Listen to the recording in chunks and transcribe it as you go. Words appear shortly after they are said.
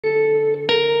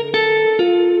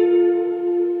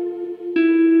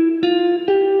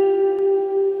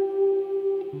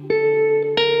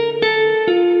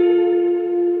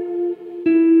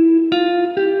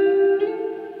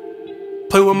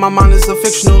with my mind is a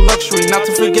fictional luxury. Not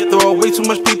to forget there are way too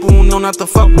much people who know not to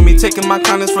fuck with me. Taking my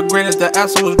kindness for granted, the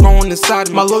asshole is growing inside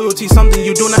me. My loyalty, something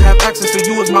you do not have access to.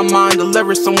 You is my mind, the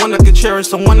leverage, someone I could cherish,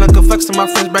 someone I could flex to my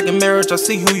friends back in marriage. I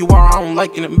see who you are, I don't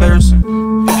like it, embarrassing.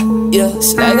 Yeah,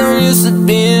 it's like I'm used to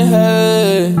being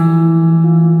hurt.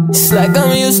 It's like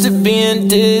I'm used to being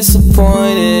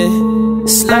disappointed.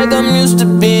 It's like I'm used to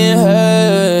being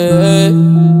hurt.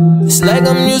 It's like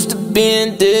I'm used to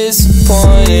being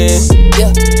disappointed.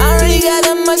 Yeah, I already got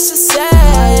that much to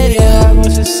say. Yeah, I've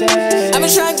been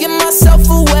trying to get myself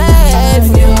away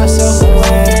from you.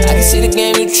 I can see the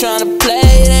game you tryna play,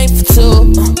 it ain't for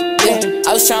two. Yeah,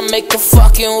 I was trying to make a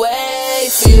fucking way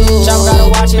for you. Javo gotta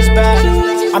watch his back.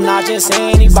 I'm not just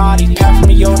anybody. Pass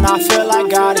me yo, and I feel I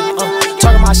got it.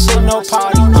 Talking my shit, no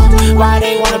party. Why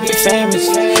they wanna be famous?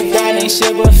 That ain't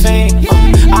shit but fame.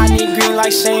 I need green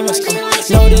like Seamus.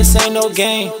 No, this ain't no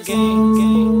game.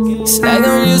 It's like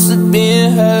I'm used to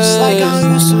being hurt. It's like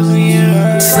I'm used to being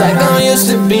hurt. It's like I'm used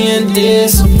to being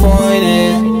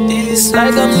disappointed. It's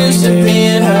like I'm used to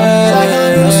being hurt.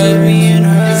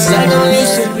 It's like I'm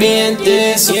used to being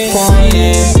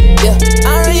disappointed. Yeah, I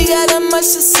already got that much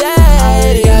to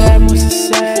say. Yeah,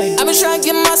 I've been trying to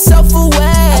get myself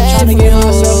away from you.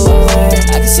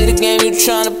 I can see the game you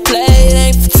tryna play, it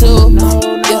ain't for two.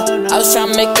 Yeah, I was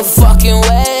trying to make a fucking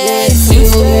way for you.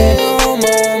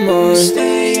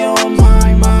 Stay on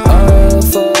my mind all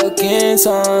fucking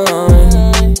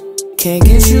time. Can't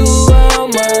get you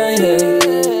out my head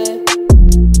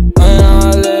when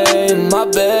I lay in my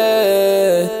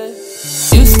bed.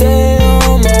 You stay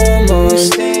on my mind.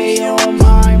 Stay on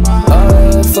my mind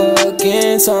all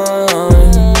fucking time.